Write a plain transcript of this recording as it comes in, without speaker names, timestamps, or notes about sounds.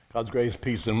God's grace,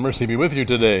 peace, and mercy be with you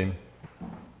today.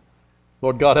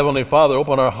 Lord God, Heavenly Father,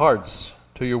 open our hearts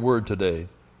to your word today,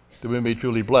 that we may be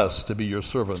truly blessed to be your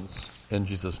servants. In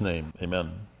Jesus' name,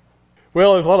 amen.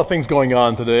 Well, there's a lot of things going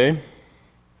on today. A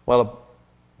lot of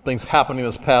things happening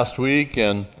this past week,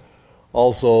 and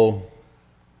also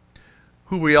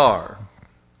who we are.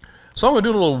 So I'm going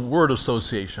to do a little word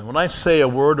association. When I say a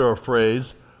word or a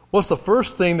phrase, what's the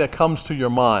first thing that comes to your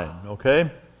mind,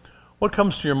 okay? What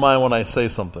comes to your mind when I say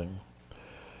something?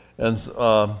 And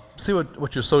see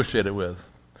what you associate it with.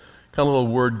 Kind of a little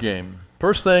word game.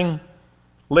 First thing,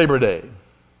 Labor Day.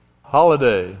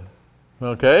 Holiday.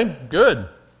 Okay, good.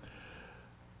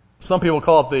 Some people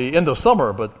call it the end of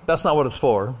summer, but that's not what it's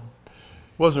for. It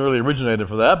wasn't really originated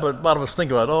for that, but a lot of us think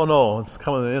about, oh no, it's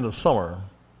coming to the end of summer.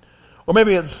 Or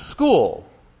maybe it's school.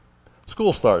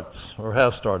 School starts, or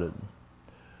has started.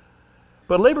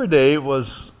 But Labor Day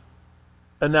was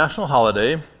a national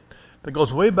holiday that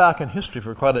goes way back in history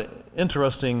for quite an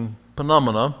interesting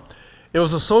phenomena. It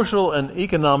was a social and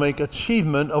economic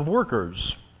achievement of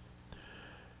workers.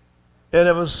 And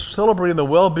it was celebrating the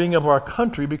well-being of our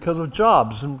country because of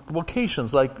jobs and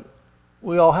vocations like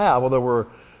we all have, whether we're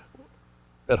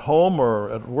at home or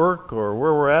at work or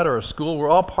where we're at or at school. We're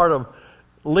all part of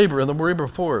labor in the labor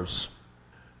force.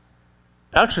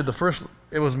 Actually,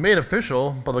 it was made official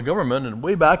by the government and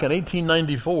way back in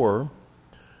 1894.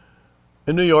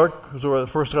 In New York was where they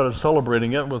first started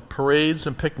celebrating it with parades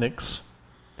and picnics.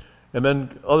 And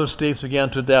then other states began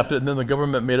to adapt it, and then the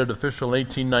government made it official in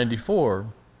 1894.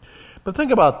 But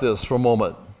think about this for a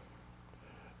moment.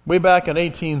 Way back in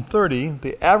 1830,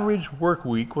 the average work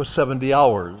week was 70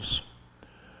 hours.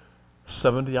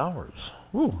 70 hours.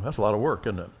 Ooh, that's a lot of work,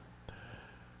 isn't it?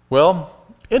 Well,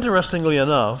 interestingly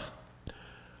enough,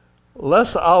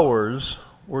 less hours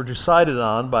were decided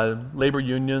on by labor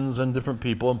unions and different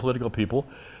people and political people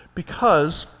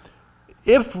because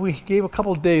if we gave a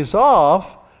couple of days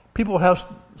off, people would have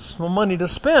some money to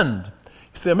spend.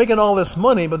 You see, they're making all this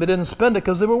money, but they didn't spend it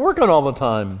because they were working all the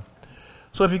time.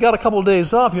 So if you got a couple of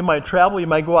days off, you might travel, you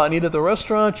might go out and eat at the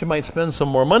restaurant, you might spend some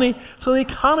more money. So the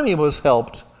economy was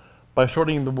helped by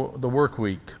shortening the work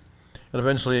week. And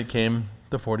eventually it came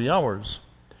to 40 hours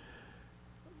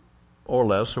or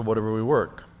less or whatever we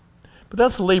work. But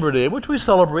that's Labor Day, which we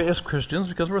celebrate as Christians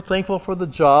because we're thankful for the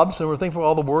jobs and we're thankful for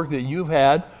all the work that you've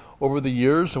had over the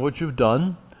years and what you've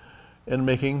done in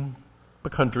making the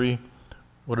country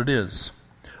what it is.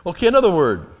 Okay, another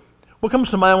word. What comes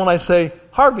to mind when I say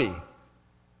Harvey?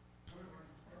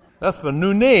 That's a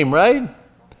new name, right?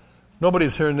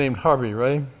 Nobody's here named Harvey,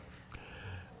 right?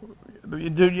 Have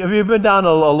you been down to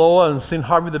Aloha and seen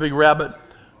Harvey the Big Rabbit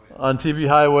on TV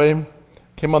Highway?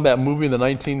 Came on that movie in the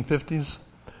 1950s.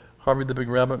 Harvey the Big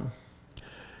Rabbit.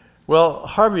 Well,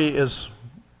 Harvey has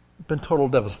been total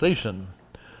devastation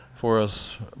for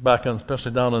us back on,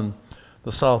 especially down in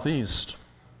the southeast.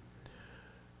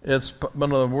 It's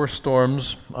one of the worst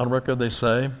storms on record, they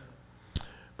say.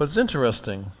 But it's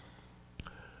interesting.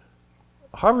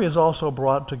 Harvey has also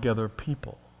brought together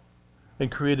people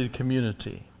and created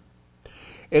community.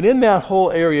 And in that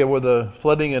whole area where the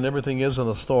flooding and everything is in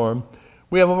the storm,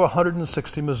 we have over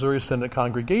 160 Missouri Synod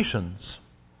congregations.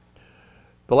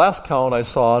 The last count I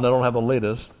saw, and I don't have the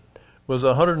latest, was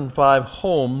 105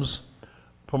 homes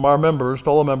from our members,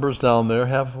 fellow members down there,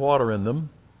 have water in them.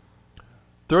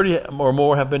 30 or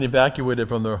more have been evacuated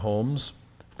from their homes.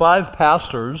 5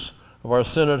 pastors of our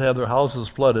synod had their houses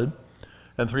flooded,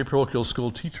 and 3 parochial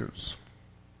school teachers.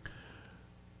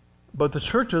 But the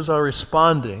churches are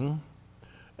responding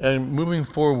and moving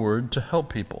forward to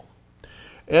help people.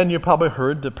 And you probably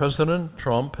heard that President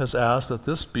Trump has asked that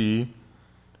this be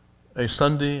a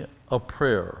Sunday of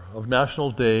prayer, of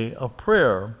National Day of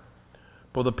Prayer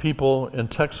for the people in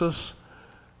Texas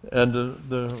and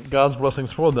the God's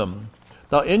blessings for them.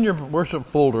 Now, in your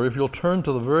worship folder, if you'll turn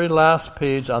to the very last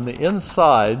page on the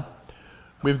inside,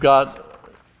 we've got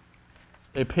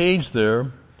a page there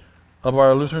of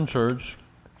our Lutheran Church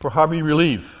for Harvey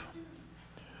relief.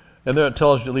 And there it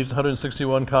tells you at least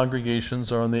 161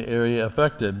 congregations are in the area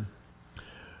affected.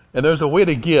 And there's a way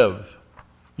to give.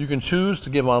 You can choose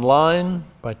to give online,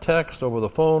 by text, over the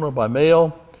phone, or by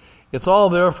mail. It's all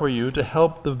there for you to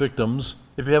help the victims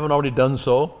if you haven't already done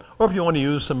so, or if you want to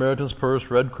use Samaritan's Purse,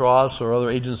 Red Cross, or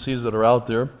other agencies that are out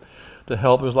there to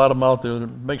help. There's a lot of them out there to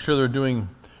make sure they're doing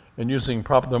and using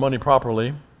their money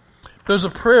properly. There's a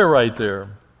prayer right there.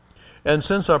 And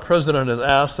since our president has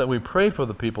asked that we pray for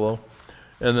the people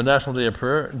in the National Day of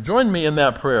Prayer, join me in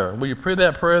that prayer. Will you pray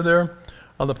that prayer there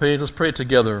on the page? Let's pray it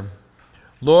together.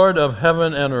 Lord of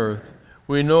heaven and earth,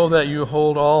 we know that you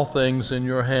hold all things in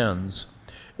your hands.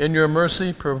 In your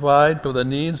mercy, provide for the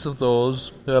needs of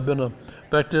those who have been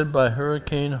affected by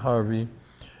Hurricane Harvey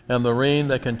and the rain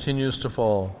that continues to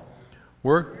fall.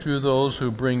 Work through those who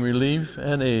bring relief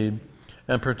and aid,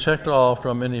 and protect all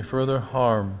from any further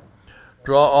harm.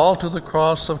 Draw all to the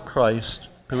cross of Christ,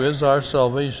 who is our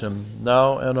salvation,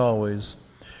 now and always.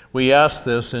 We ask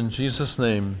this in Jesus'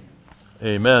 name.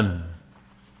 Amen.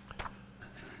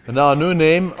 And now a new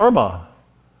name, Irma.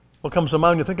 What comes to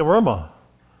mind when you think of Irma?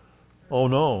 Oh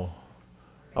no.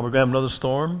 Are we going to have another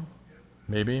storm?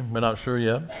 Maybe. We're not sure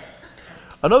yet.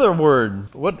 Another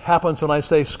word. What happens when I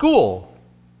say school?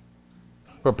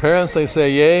 For parents, they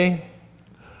say yay.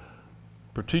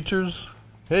 For teachers,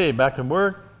 hey, back to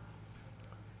work.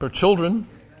 For children,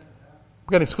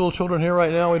 we got any school children here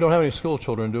right now? We don't have any school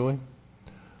children, do we?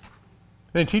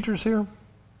 Any teachers here?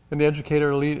 Any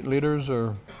educator leaders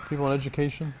or people in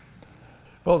education?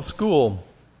 Well, school.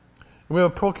 We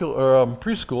have a parochial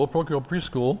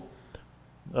preschool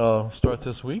starts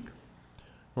this week.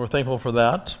 We're thankful for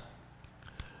that.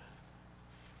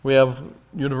 We have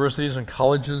universities and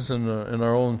colleges in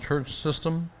our own church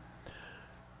system.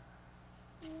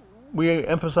 We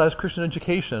emphasize Christian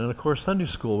education and, of course, Sunday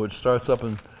school, which starts up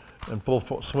in full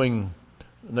swing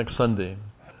next Sunday.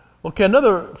 Okay,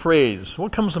 another phrase.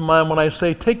 What comes to mind when I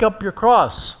say, take up your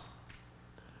cross?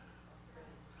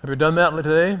 Have you done that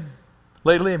today?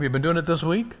 Lately? Have you been doing it this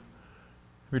week?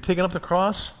 Have you taken up the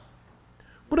cross?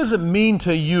 What does it mean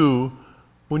to you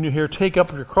when you hear take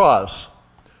up your cross?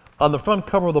 On the front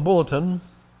cover of the bulletin,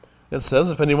 it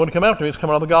says, if anyone come after me, it's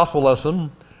coming out of the gospel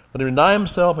lesson, let him deny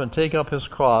himself and take up his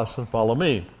cross and follow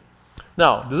me.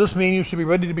 Now, does this mean you should be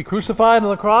ready to be crucified on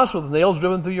the cross with nails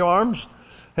driven through your arms,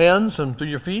 hands, and through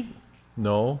your feet?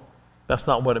 No, that's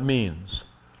not what it means.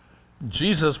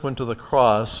 Jesus went to the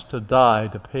cross to die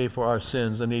to pay for our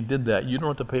sins, and he did that. You don't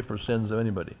have to pay for sins of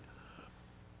anybody.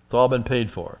 It's all been paid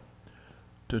for.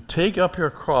 To take up your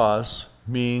cross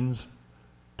means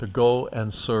to go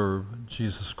and serve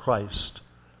Jesus Christ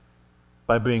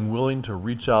by being willing to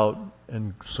reach out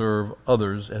and serve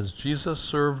others as Jesus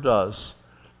served us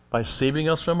by saving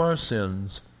us from our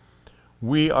sins.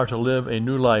 We are to live a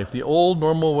new life. The old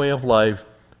normal way of life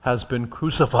has been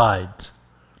crucified,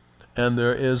 and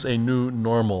there is a new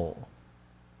normal.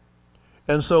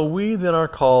 And so we then are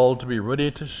called to be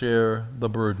ready to share the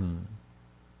burden.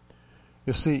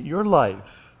 You see, your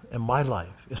life and my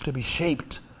life is to be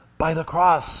shaped by the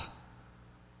cross.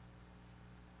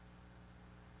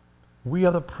 We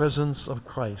are the presence of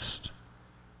Christ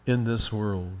in this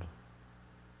world.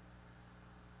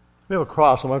 We have a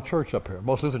cross on our church up here.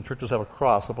 Most Lutheran churches have a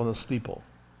cross up on the steeple.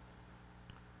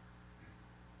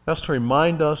 That's to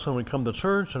remind us when we come to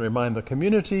church and remind the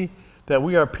community that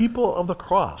we are people of the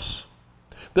cross,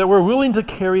 that we're willing to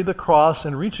carry the cross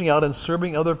and reaching out and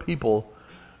serving other people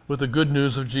with the good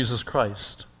news of Jesus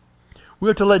Christ. We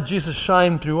are to let Jesus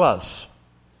shine through us,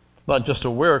 not just to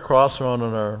wear a cross around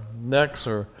on our necks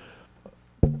or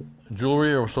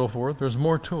jewelry or so forth. There's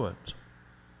more to it.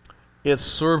 It's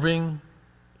serving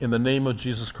in the name of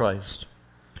Jesus Christ.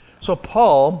 So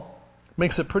Paul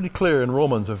makes it pretty clear in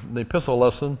Romans, the epistle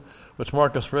lesson, which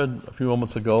Marcus read a few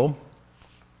moments ago.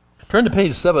 Turn to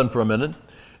page 7 for a minute,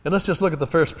 and let's just look at the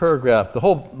first paragraph. The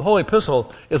whole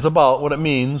epistle is about what it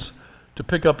means to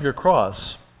pick up your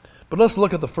cross. But let's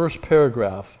look at the first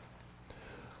paragraph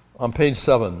on page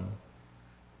 7.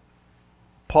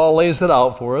 Paul lays it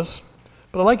out for us,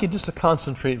 but I'd like you just to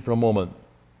concentrate for a moment.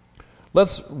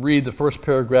 Let's read the first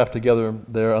paragraph together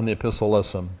there on the epistle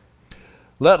lesson.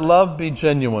 Let love be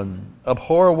genuine.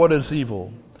 Abhor what is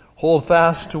evil. Hold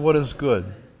fast to what is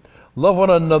good. Love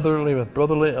one another with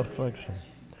brotherly affection.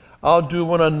 Outdo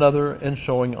one another in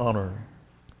showing honor.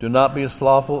 Do not be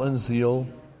slothful in zeal.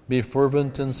 Be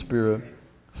fervent in spirit.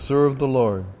 Serve the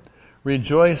Lord.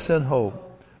 Rejoice in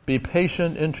hope. Be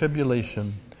patient in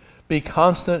tribulation. Be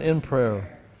constant in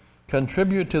prayer.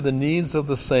 Contribute to the needs of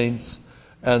the saints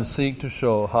and seek to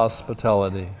show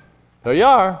hospitality. There you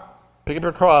are. Pick up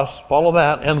your cross, follow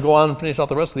that, and go on and finish out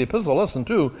the rest of the epistle lesson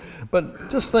too.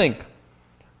 But just think,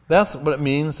 that's what it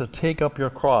means to take up your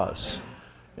cross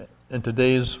in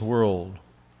today's world.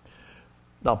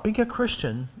 Now, being a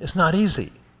Christian is not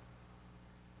easy.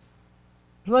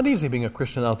 It's not easy being a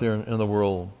Christian out there in the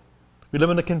world. We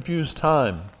live in a confused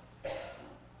time.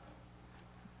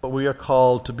 But we are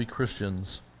called to be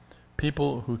Christians,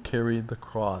 people who carry the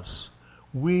cross.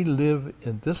 We live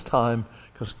in this time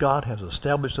because God has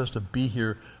established us to be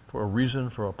here for a reason,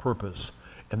 for a purpose.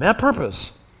 And that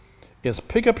purpose is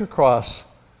pick up your cross,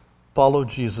 follow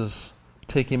Jesus,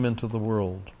 take him into the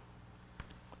world.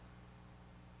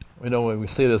 We know we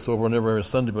say this over and over every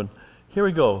Sunday, but Here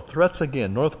we go. Threats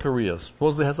again. North Korea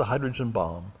supposedly has a hydrogen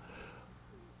bomb.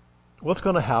 What's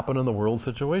going to happen in the world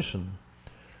situation?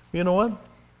 You know what?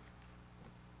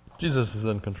 Jesus is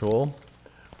in control.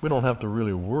 We don't have to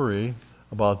really worry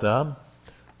about that.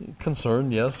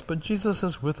 Concerned, yes, but Jesus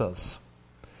is with us.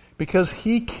 Because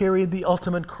he carried the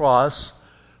ultimate cross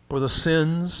for the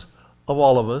sins of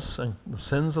all of us and the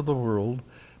sins of the world,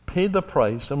 paid the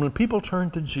price, and when people turn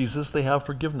to Jesus, they have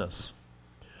forgiveness.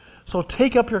 So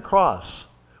take up your cross.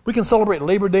 We can celebrate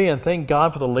Labor Day and thank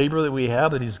God for the labor that we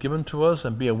have that he's given to us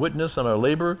and be a witness in our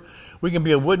labor. We can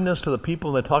be a witness to the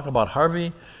people that talk about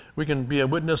Harvey. We can be a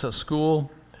witness at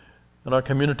school, in our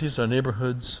communities, our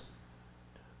neighborhoods.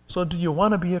 So do you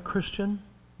want to be a Christian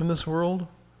in this world?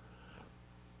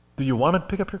 Do you want to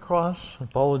pick up your cross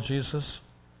and follow Jesus?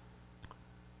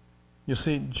 You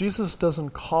see, Jesus doesn't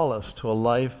call us to a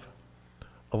life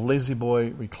of lazy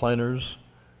boy recliners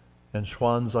and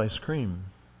Schwann's ice cream.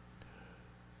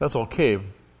 That's okay,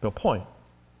 no point.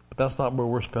 But that's not where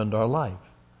we're spend our life.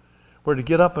 We're to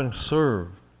get up and serve.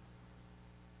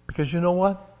 Because you know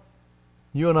what?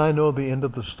 You and I know the end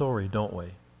of the story, don't we?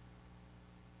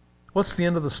 What's the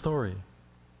end of the story?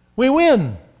 We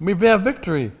win. We have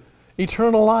victory.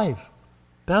 Eternal life.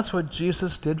 That's what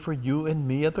Jesus did for you and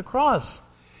me at the cross.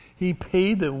 He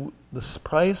paid the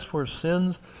price for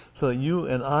sins so that you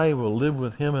and I will live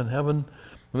with him in heaven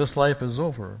when this life is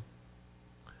over.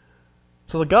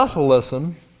 So the gospel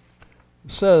lesson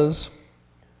says,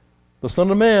 the Son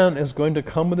of Man is going to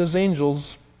come with his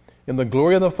angels in the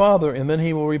glory of the Father, and then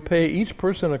he will repay each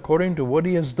person according to what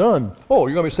he has done. Oh,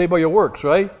 you're going to be saved by your works,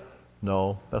 right?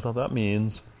 No, that's not what that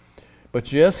means.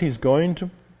 But yes, he's going to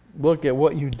look at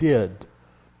what you did.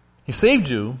 He saved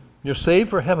you. You're saved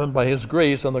for heaven by his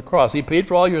grace on the cross. He paid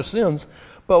for all your sins.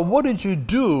 But what did you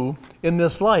do in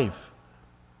this life?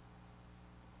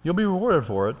 You'll be rewarded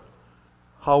for it.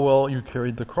 How well you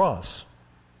carried the cross.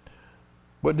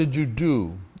 What did you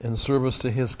do in service to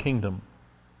his kingdom?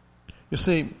 You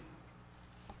see,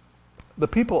 the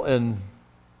people in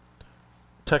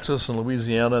Texas and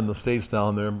Louisiana and the states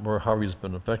down there where Harvey's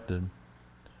been affected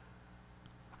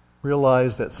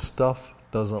realize that stuff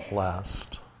doesn't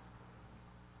last.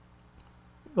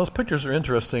 Those pictures are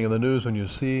interesting in the news when you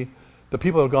see the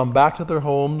people that have gone back to their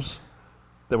homes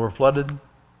that were flooded.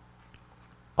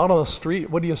 Out on the street,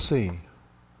 what do you see?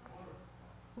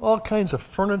 All kinds of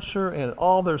furniture and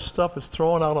all their stuff is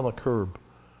thrown out on the curb.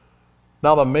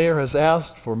 Now the mayor has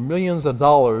asked for millions of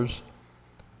dollars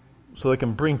so they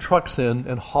can bring trucks in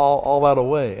and haul all that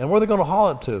away. And where are they going to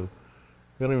haul it to?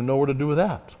 They don't even know what to do with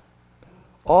that.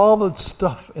 All the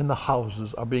stuff in the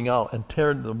houses are being out and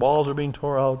the walls are being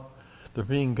torn out. They're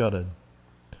being gutted.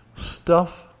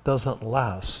 Stuff doesn't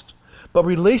last. But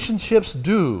relationships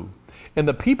do. And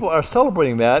the people are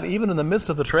celebrating that even in the midst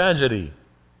of the tragedy.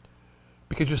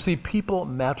 Because you see, people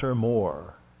matter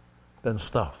more than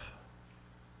stuff.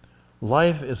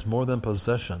 Life is more than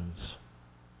possessions.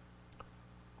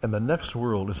 And the next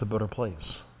world is a better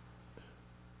place.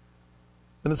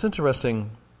 And it's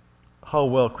interesting how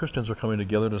well Christians are coming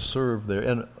together to serve their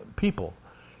and people.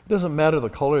 It doesn't matter the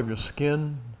color of your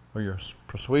skin or your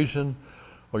persuasion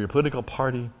or your political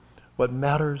party. What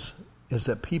matters is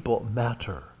that people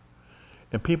matter.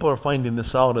 And people are finding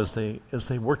this out as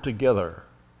they work together.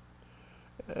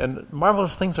 And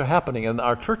marvelous things are happening. And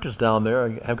our churches down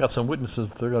there, I've got some witnesses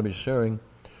that they're going to be sharing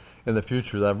in the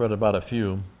future. I've read about a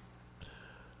few.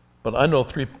 But I know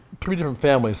three different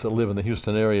families that live in the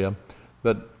Houston area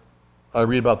that I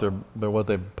read about their what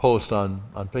they post on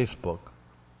Facebook.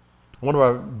 One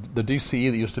of the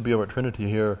DCE that used to be over at Trinity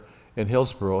here in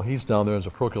Hillsboro, he's down there as a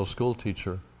parochial school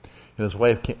teacher. And his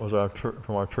wife was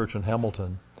from our church in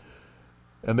Hamilton.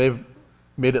 And they've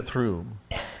made it through.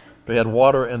 They had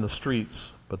water in the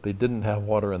streets, but they didn't have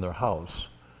water in their house.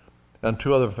 And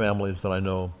two other families that I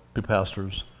know, two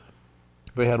pastors,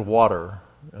 they had water,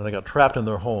 and they got trapped in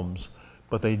their homes,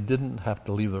 but they didn't have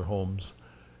to leave their homes,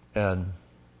 and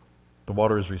the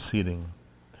water is receding.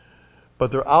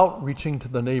 But they're out reaching to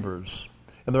the neighbors,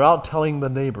 and they're out telling the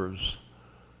neighbors,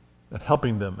 and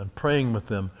helping them, and praying with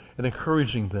them, and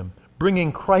encouraging them,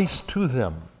 bringing Christ to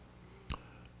them.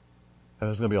 And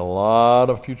there's going to be a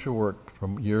lot of future work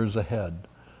from years ahead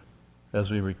as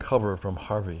we recover from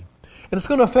Harvey. And it's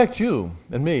going to affect you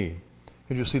and me.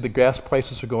 Because you see the gas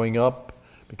prices are going up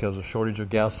because of shortage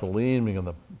of gasoline.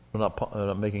 We're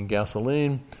not making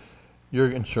gasoline.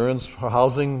 Your insurance for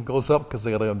housing goes up because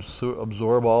they got to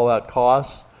absorb all that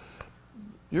cost.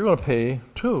 You're going to pay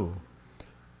too.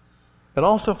 And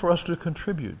also for us to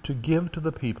contribute, to give to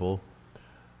the people,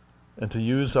 and to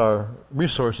use our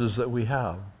resources that we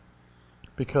have.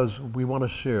 Because we want to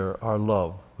share our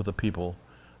love with the people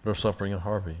that are suffering in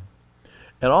Harvey.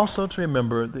 And also to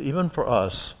remember that even for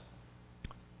us,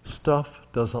 stuff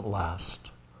doesn't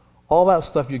last. All that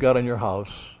stuff you got in your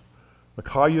house, the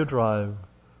car you drive,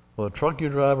 or the truck you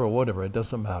drive, or whatever, it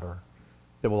doesn't matter.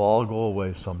 It will all go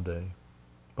away someday.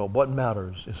 But what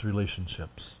matters is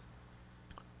relationships.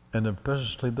 And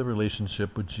especially the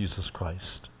relationship with Jesus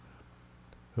Christ,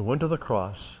 who went to the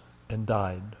cross and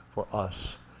died for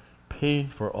us,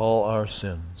 paid for all our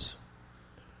sins.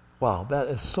 Wow, that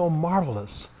is so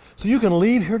marvelous. So you can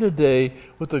leave here today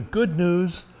with the good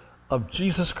news of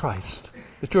Jesus Christ,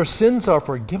 that your sins are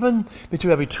forgiven, that you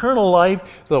have eternal life.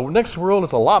 The next world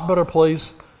is a lot better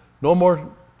place. No more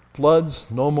floods,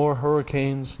 no more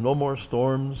hurricanes, no more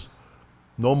storms,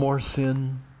 no more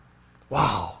sin.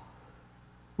 Wow.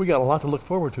 We got a lot to look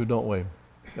forward to, don't we,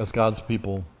 as God's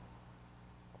people?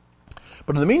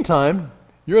 But in the meantime,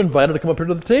 you're invited to come up here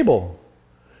to the table.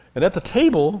 And at the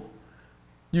table,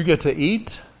 you get to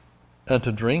eat and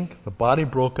to drink the body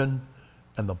broken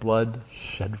and the blood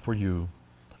shed for you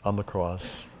on the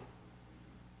cross,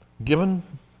 given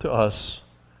to us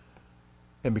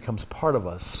and becomes part of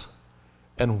us.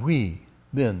 And we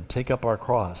then take up our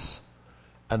cross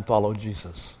and follow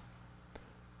Jesus.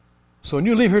 So when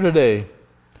you leave here today,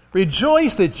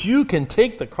 rejoice that you can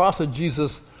take the cross of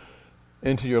Jesus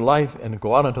into your life and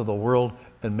go out into the world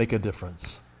and make a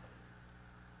difference.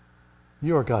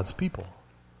 You are God's people.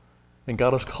 And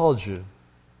God has called you.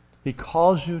 He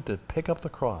calls you to pick up the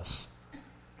cross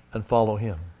and follow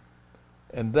Him.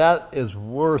 And that is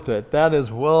worth it. That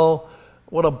is, well,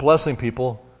 what a blessing,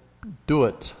 people. Do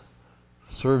it.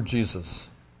 Serve Jesus.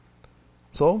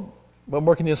 So, what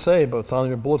more can you say about it's on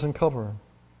your bulletin cover?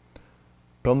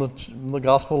 From the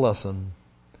gospel lesson.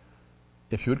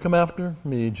 If you would come after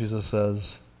me, Jesus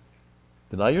says,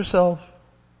 deny yourself,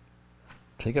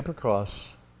 take up your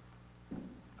cross,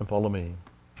 and follow me.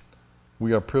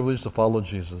 We are privileged to follow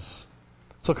Jesus.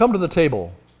 So come to the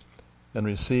table and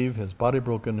receive His body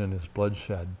broken and His blood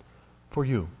shed for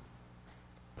you,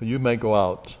 so you may go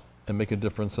out and make a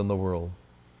difference in the world.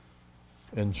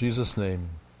 In Jesus' name,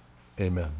 amen.